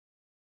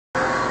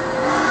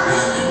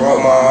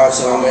broke my heart,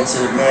 so I went to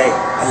the bank.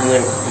 I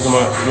lived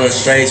my little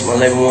straights. My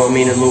label want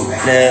me to move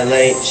that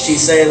late.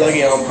 She say,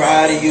 "Lucky, I'm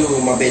proud of you."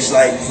 My bitch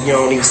like, "You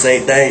don't even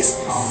say thanks."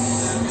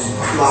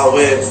 My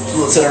whip,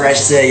 to the right,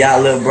 she said, "Y'all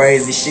look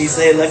brazy." She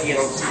say, "Lucky,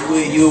 I'm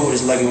with you."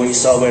 It's lucky when you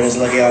sober, and it's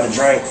lucky all the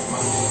drink.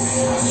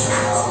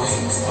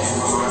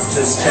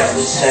 Just kept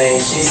this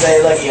change. She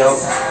say, "Lucky, I'm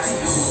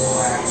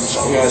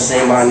gonna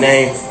say my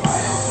name."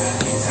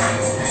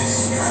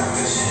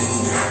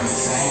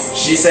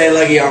 She say,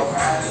 "Lucky, I'm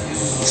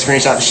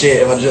screenshot the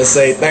shit if I just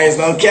say thanks,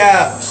 no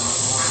cap."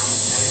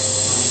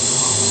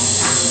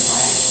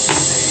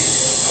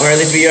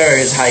 Early for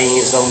yours, how you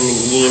ain't so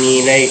you ain't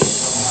even ate.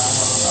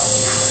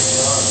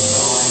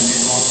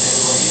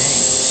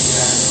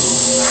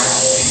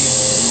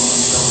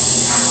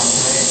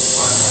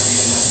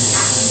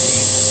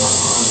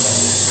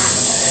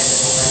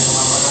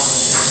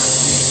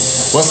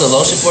 What's the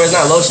lotion for? It's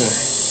not lotion.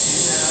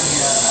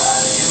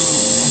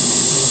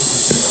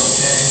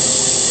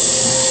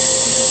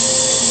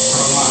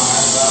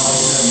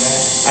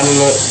 I don't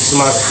know, it's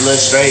my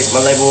little straights. My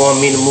label want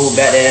me to move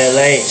back to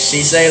LA. She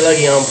say,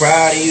 "Lucky, I'm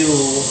proud of you."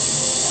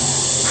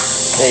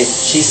 Hey,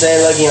 she say,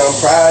 "Lucky, I'm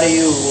proud of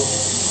you."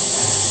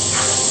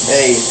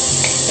 Hey,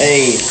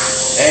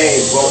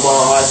 broke my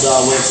heart, so I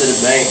went to the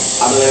bank.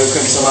 I been living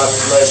crooked, so my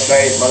little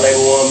straights. My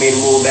label want me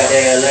to move back to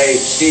LA.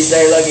 She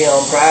say, "Lucky,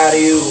 I'm proud of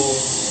you."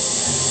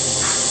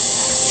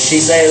 She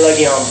say,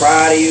 "Lucky, I'm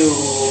proud of you."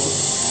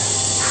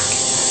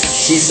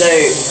 She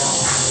say,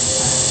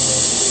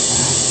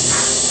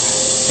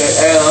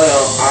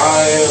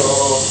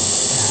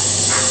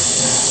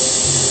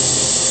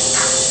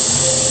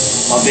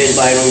 my bitch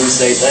like, "Don't even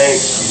say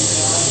thanks."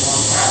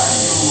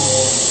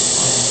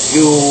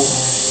 You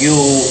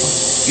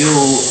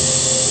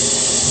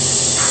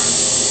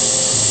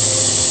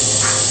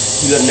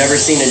have never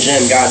seen a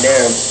gym,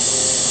 goddamn.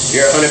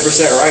 You're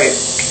 100% right.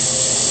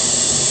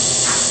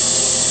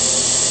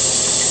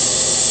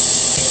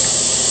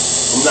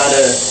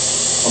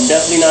 I'm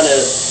definitely not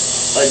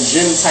a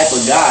gym type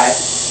of guy.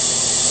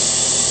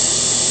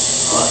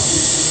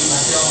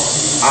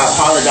 I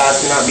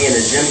apologize for not being a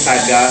gym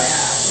type guy.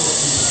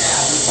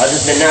 I've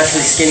just been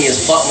naturally skinny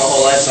as fuck my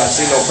whole life, so I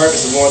see no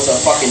purpose of going to a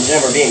fucking gym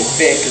or being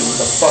fit, because what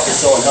the fuck is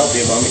so unhealthy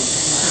about me?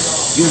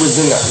 You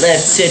was in the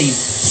left titty,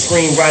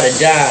 scream right or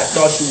die,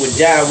 thought you would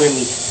die with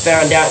me,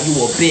 found out you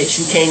a bitch,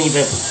 you can't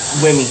even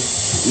with me.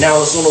 Now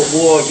it's on the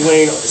wall, you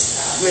ain't.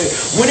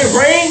 When it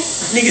rain,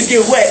 niggas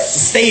get wet, so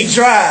stay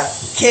dry.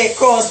 Can't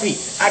cross me,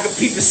 I can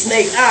peep a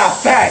snake,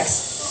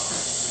 facts.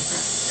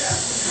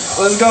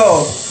 Let's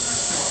go.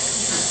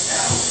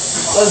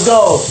 Let's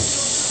go.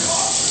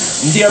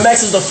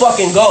 DMX is the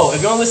fucking go.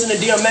 If you don't listen to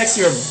DMX,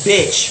 you're a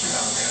bitch.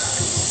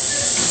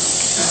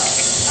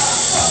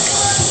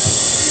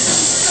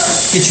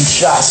 Get you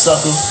shot,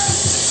 sucker.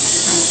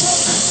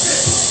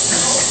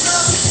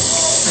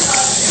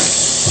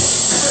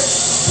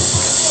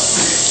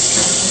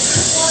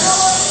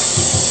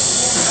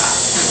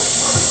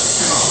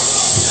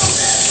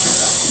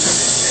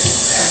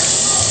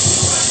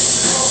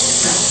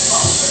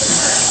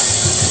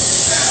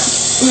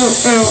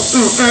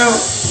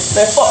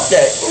 Man, fuck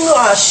that. You know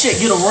how shit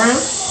get around.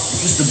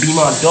 Used to be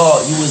my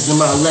dog. You was in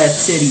my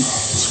left titty.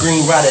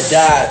 Scream right or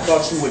die.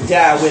 Thought you would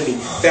die with me.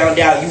 Found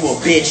out you a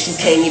bitch. You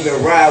can't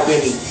even ride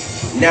with me.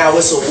 Now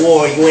it's a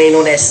war. You ain't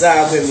on that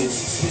side with me.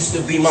 Used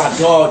to be my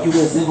dog. You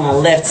was in my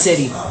left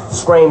titty.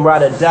 Scream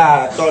right or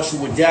die. Thought you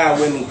would die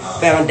with me.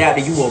 Found out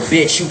that you a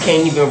bitch. You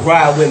can't even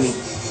ride with me.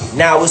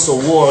 Now it's a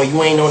war.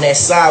 You ain't on that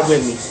side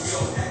with me.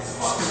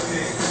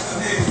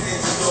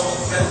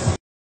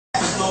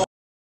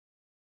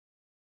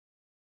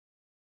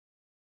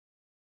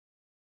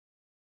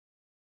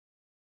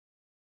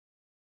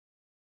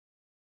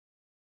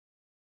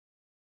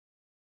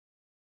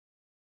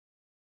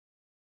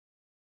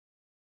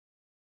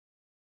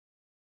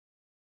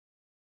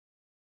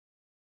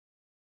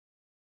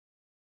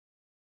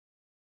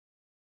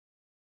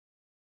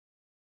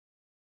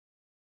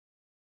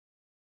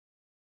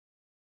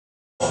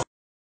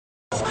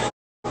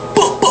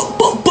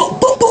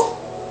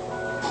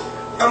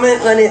 I'm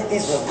in London,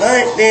 it's a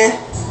London.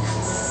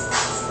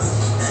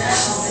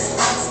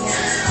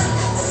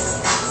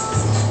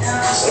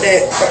 So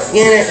that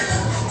organic,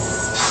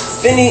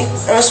 Finny,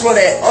 I smoke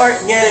that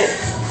organic.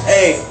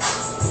 Hey,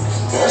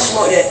 I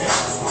smoke that.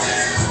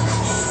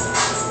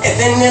 And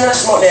then I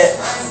smoke that.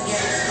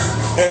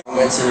 I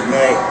went to the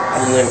bank.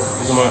 I lived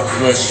my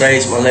little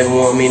straights. My label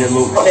want me to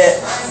move that.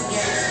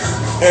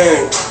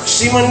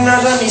 She went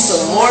out, I need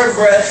some more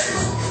breath.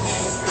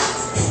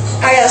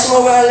 I got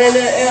smoke all in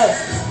the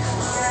air.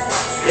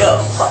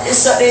 Yo, fuck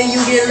this up there, you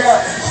get it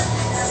up.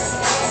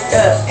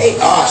 Yeah, hey,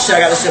 oh shit, I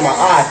got this shit in my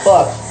eye,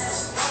 fuck.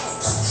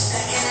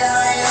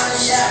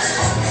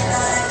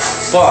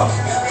 Fuck.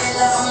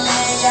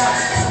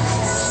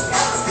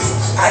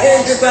 I got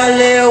a drip out of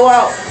there,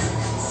 walk.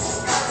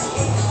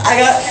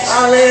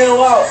 I let it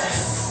walk.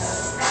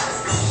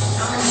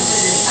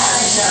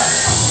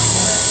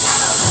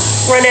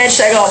 Run that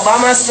check off by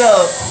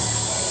myself.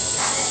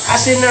 I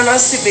should know I'm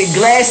sipping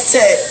glass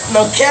tech,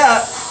 no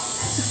cap.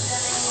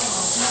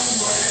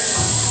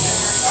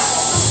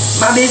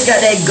 My bitch got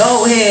that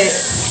goat head.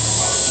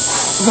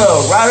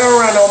 Riding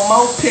around on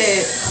moped.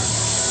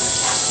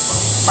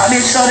 My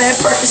bitch saw that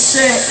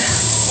Percocet.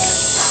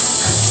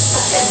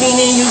 That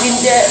beanie, you get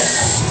that.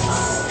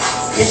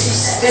 Yeah, she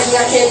spit me,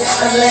 I can't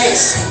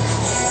unlace.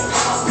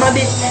 My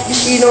bitch,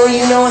 she don't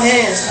use no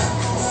hands.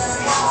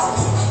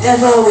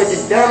 That's why with the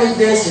dumbest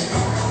dancing.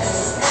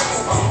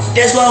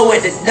 That's why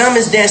with the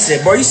dumbest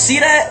dancing. Bro, you see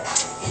that?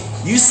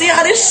 You see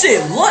how this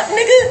shit look,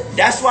 nigga?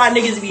 That's why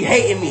niggas be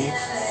hating me.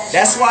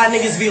 That's why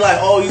niggas be like,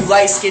 oh, you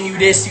light skin, you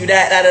this, you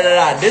that, da da da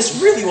da.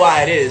 This really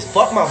why it is.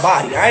 Fuck my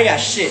body. I ain't got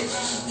shit.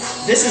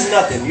 This is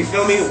nothing. You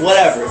feel me?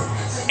 Whatever.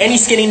 Any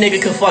skinny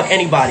nigga could fuck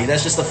anybody.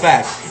 That's just a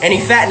fact. Any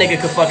fat nigga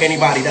could fuck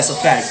anybody. That's a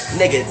fact.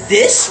 Nigga,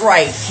 this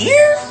right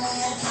here?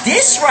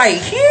 This right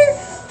here?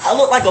 I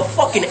look like a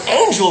fucking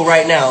angel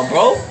right now,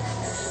 bro.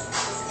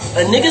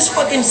 A nigga's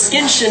fucking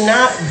skin should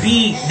not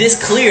be this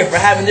clear for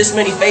having this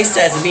many face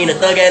tats and being a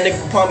thug ass nigga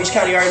from Palm Beach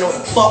County. You already know what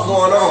the fuck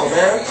going on,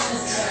 man.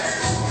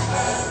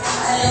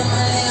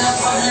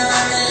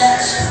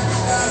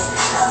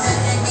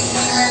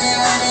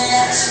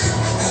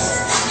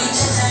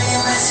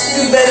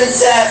 You better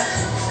tap.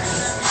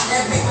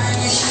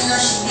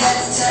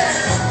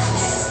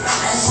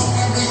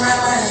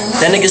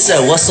 That nigga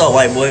said, what's up,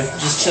 white boy?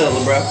 Just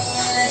chillin', bro.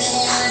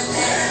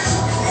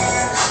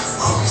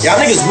 Y'all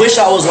niggas wish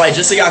I was white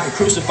just so y'all could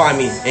crucify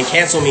me and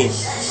cancel me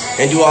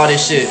and do all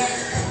this shit.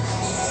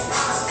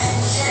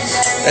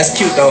 That's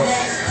cute though.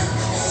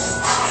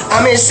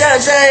 I'm in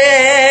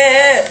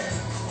sunshine.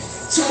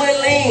 Too much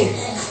lean.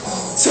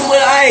 Too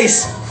much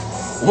ice.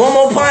 One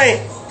more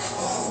pint.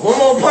 One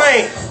more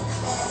pint.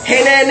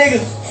 Hey, that nigga.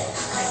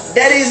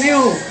 That is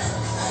you.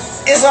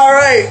 It's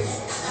alright.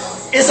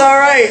 It's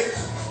alright.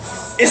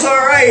 It's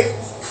alright.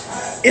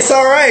 It's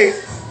alright.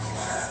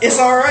 It's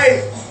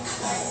alright.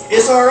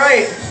 It's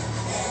alright.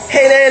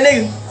 Hey, that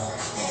nigga.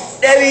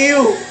 That be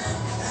you.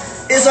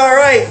 It's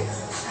alright.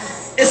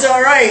 It's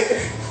alright.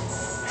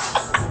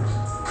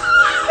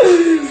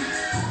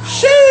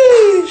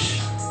 Sheesh.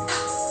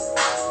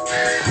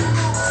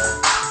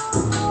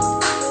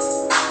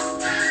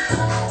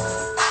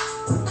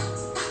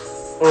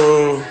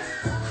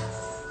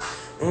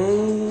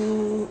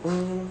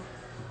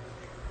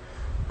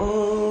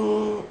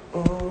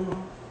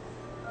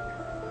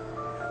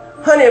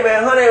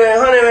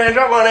 Honey man,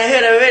 drop on the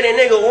head of any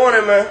nigga want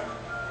it, man.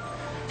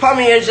 Pop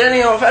me a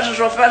Jenny on fashion,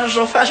 so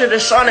the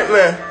Sonic,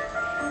 man.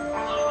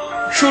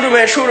 True to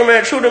man,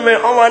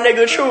 all my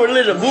nigga, true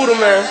religion, Buddha,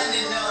 man.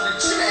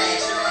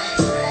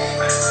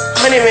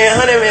 Honey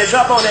man,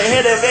 drop on the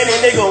head of any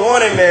nigga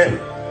want it, man.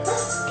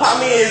 Pop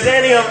me a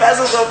Jenny on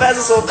fashion, so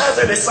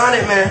the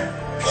Sonic, man.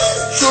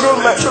 True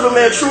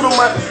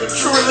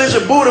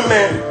religion, Buddha,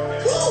 man.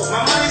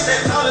 My money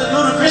said, tell this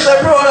ludicrous,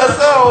 I bro, that's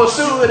all, I was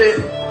shoot with it.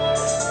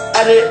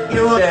 I did,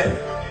 you know that.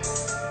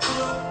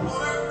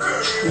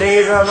 Then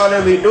you drop on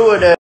and be doing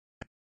that.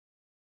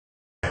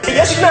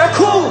 Yes, you're not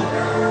cool.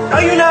 No,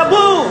 you're not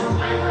boo.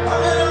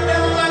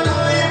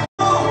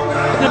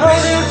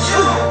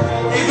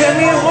 You got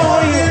me a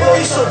boy,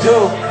 you so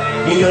dumb.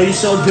 You know you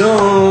so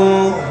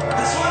dumb.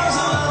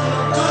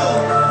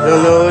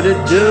 Don't know what to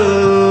do.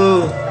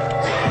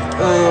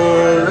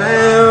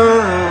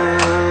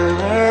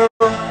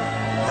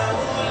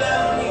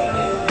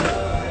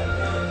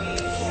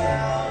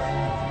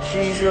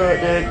 She's got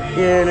that,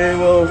 yeah, they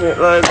won't get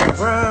like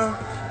brown.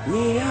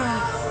 Yeah.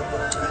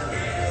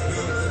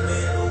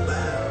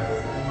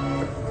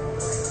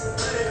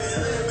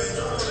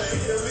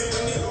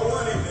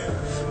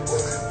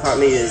 Pop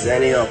me is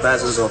Zanny on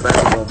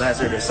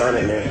faster than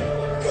Sonic, man.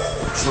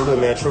 True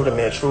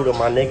to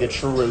my nigga,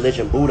 true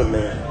religion, Buddha,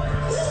 man.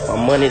 My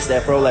money's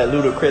that bro like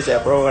Ludacris,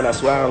 that bro, and I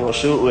swear I'm gonna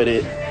shoot with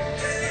it.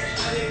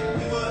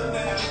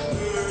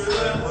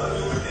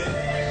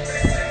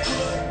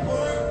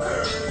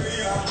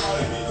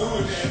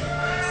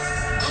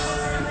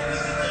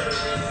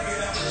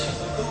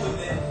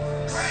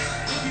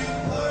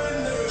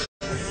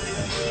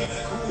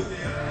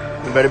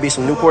 There better be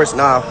some Newports?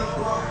 Nah.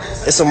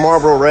 It's a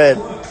Marlboro Red.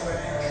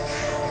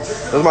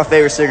 Those are my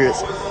favorite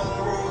cigarettes.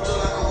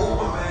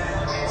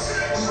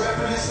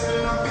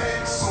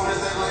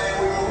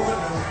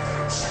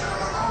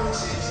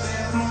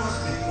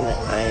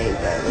 I ain't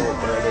got no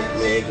brother,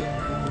 nigga.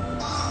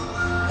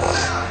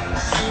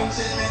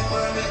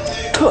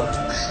 Cooked.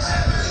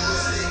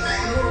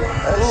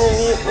 I don't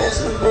need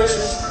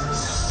bushes.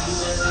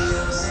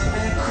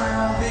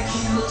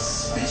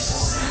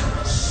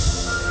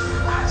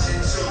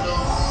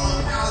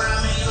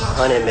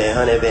 Honey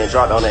man,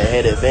 dropped on that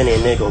head if any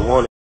nigga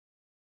want it.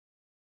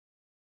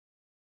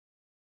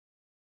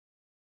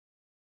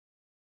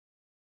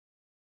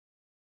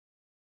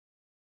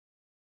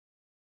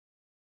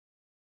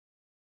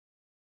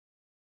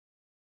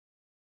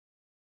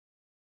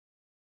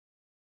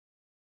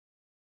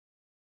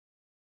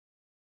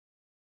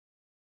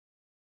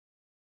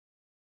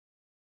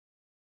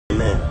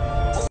 Man.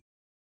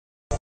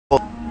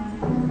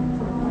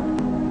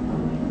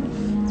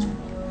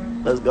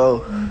 Let's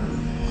go.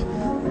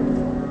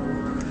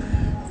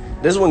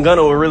 This one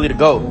Gunna was really the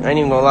GOAT. I ain't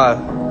even gonna lie.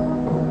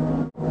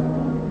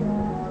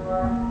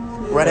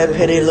 Right up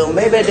here, they little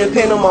maybe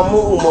depend on my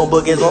mood more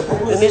bookings.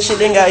 And this shit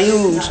done got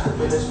huge.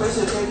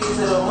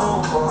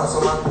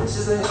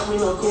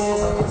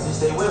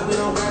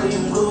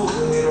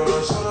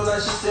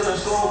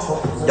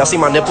 Y'all see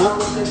my nipple?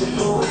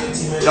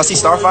 Y'all see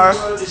Starfire?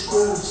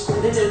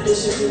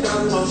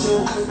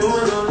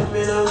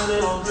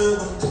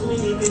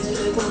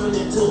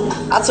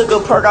 I took a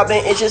perk, I've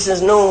been itching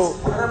since noon.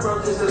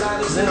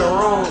 It's in the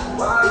room.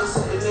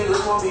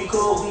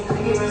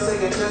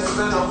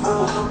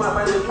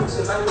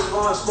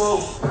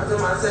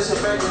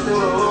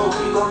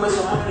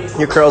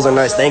 Your curls are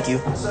nice, thank you.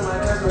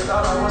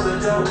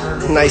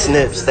 Nice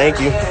nips, thank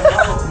you.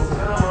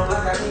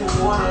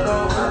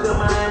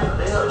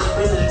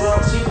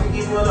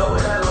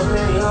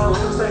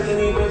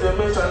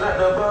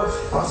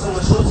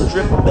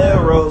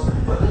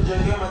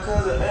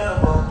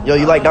 Yo,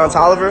 you like Don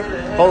Toliver?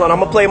 Hold on, I'm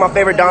gonna play my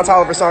favorite Don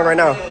Toliver song right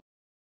now.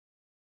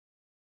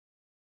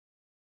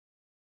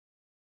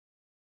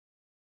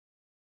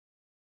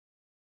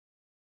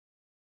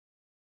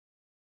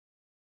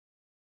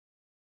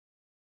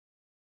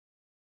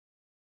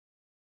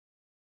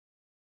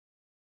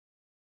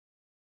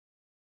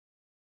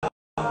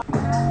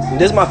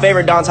 This is my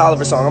favorite Don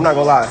Toliver song, I'm not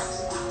gonna lie.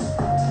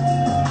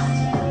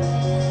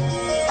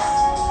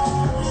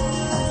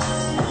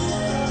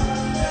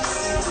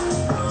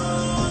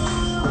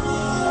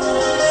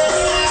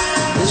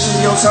 This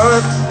is your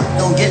time,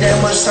 don't get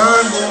that much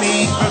time with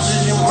me. This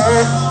is your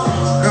mind,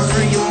 girl,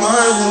 free your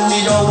mind with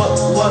me. Don't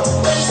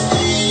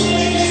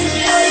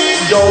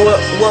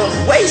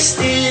waste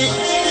it.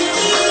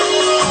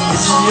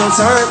 This is your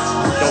time,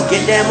 don't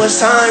get that much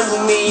time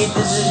with me.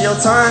 This is your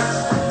time.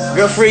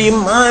 Girl, free your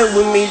mind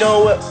with me,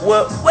 don't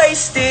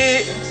waste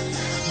it.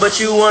 But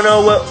you wanna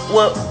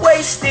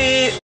waste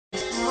it.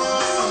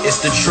 It's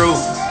the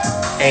truth,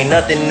 ain't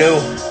nothing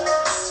new.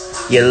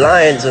 You're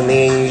lying to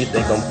me, you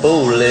think I'm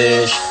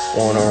foolish.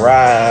 Wanna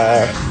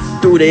ride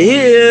through the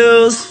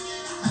hills.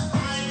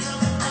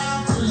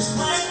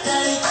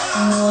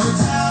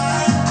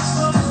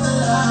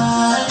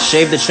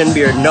 Shave the chin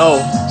beard,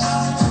 no.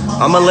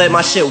 I'ma let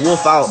my shit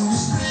wolf out.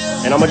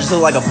 And I'ma just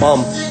look like a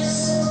bum.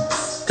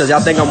 Cause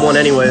y'all think I'm one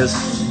anyways.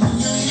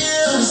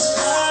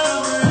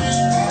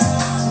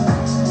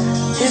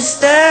 It's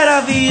that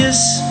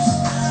obvious.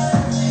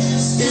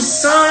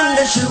 It's on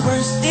that you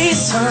waste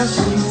these times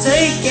when you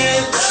take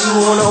it. But you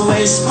wanna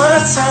waste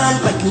my time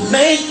like you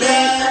make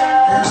it.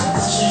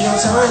 This is your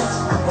time.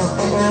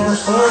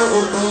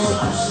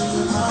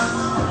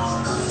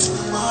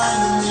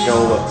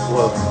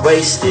 Don't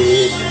waste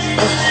it.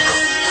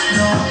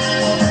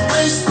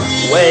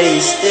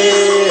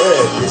 Wasted.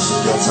 This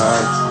is your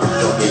time.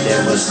 Don't get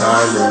that much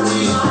time with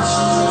me.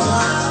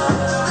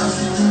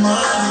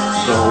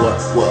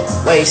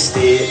 Don't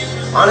wasted.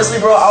 Honestly,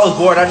 bro, I was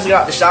bored. I just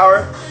got out the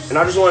shower and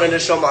I just wanted to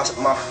show my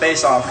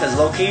face off because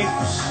low key,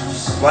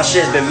 my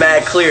shit's been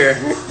mad clear.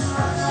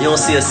 You don't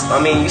see us. I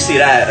mean, you see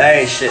that. That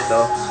ain't shit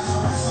though.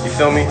 You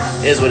feel me?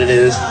 It is what it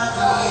is.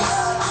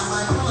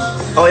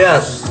 Oh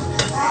yeah,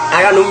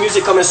 I got new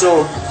music coming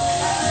soon.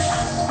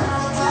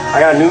 I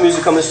got new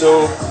music coming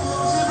soon.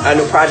 I got a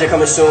new project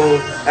coming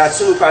soon. I got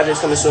 2 new projects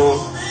coming soon.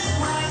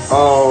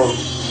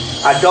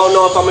 I don't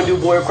know if I'm gonna do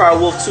Boy Cry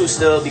Wolf 2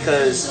 still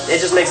because it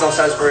just makes no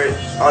sense for it,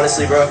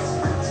 honestly, bro.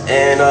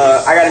 And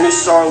I got a new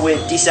song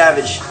with D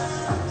Savage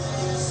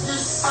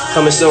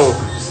coming soon.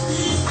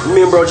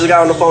 Me and bro just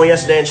got on the phone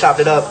yesterday and chopped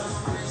it up.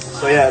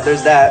 So yeah,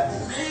 there's that.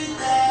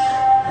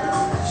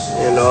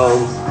 And